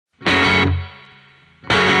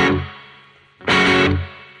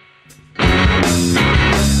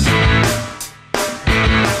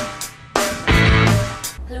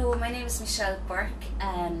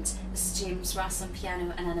James Ross on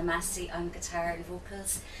piano and Anna Massey on guitar and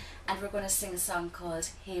vocals, and we're going to sing a song called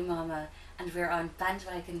Hey Mama, and we're on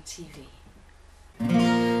Bandwagon TV.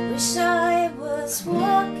 Wish I was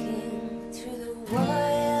walking through the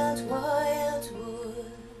wild, wild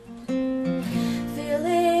wood,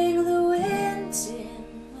 feeling the wind in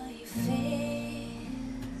my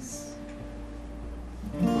face.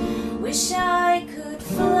 Wish I could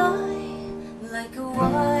fly like a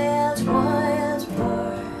wild, wild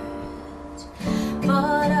bird,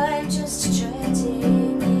 but I'm just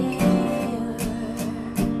dreading here.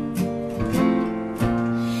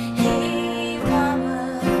 Hey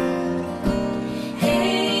mama,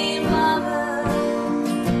 hey mama,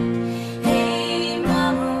 hey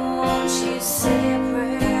mama, won't you say a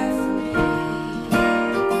prayer for me?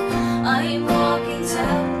 I'm walking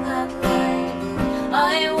down that line,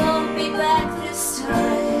 I won't be back this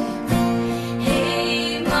time.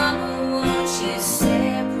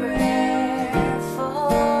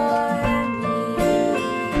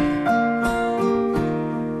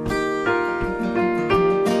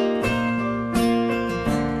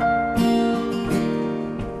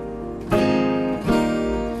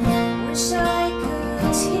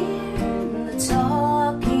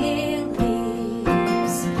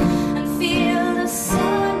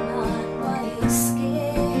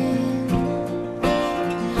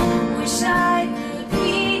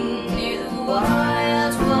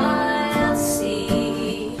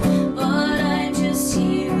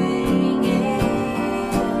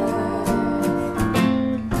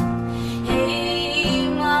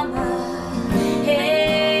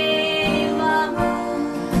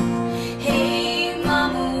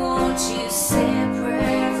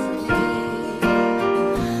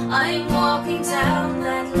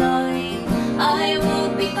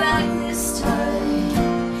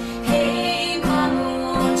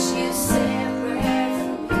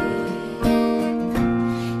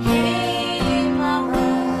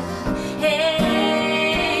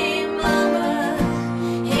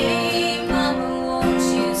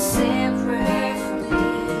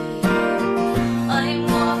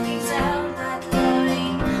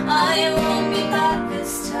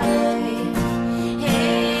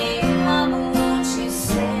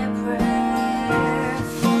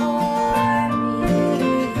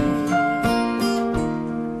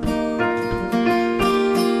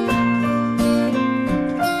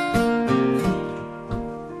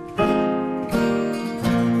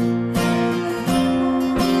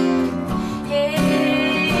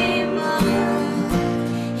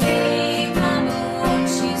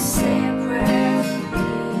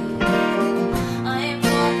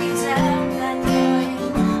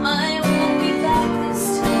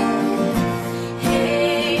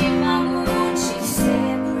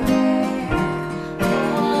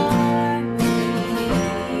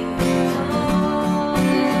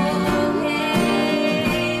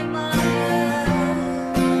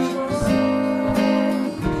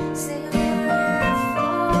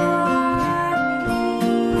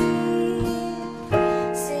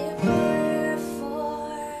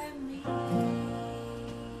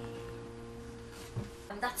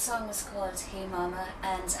 That song was called Hey Mama,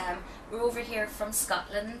 and we're over here from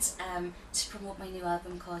Scotland to promote my new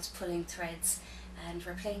album called Pulling Threads, and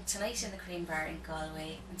we're playing tonight in the Crane Bar in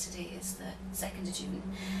Galway, and today is the 2nd of June,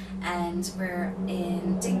 and we're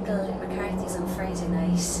in Dingle in McCarthy's on Friday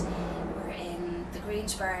night, we're in the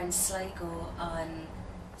Grange Bar in Sligo on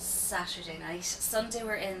Saturday night, Sunday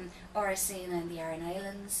we're in Orasena in the Aran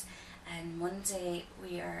Islands, and Monday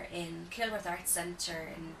we are in Kilworth Arts Centre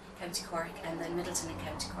in County Cork, and then Middleton in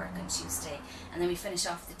County Cork on Tuesday, and then we finish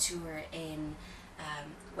off the tour in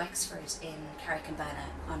Wexford in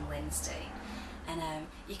Carrickambana on Wednesday. And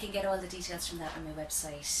you can get all the details from that on my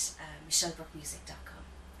website, michellebrookemusic.com.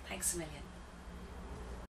 Thanks a million.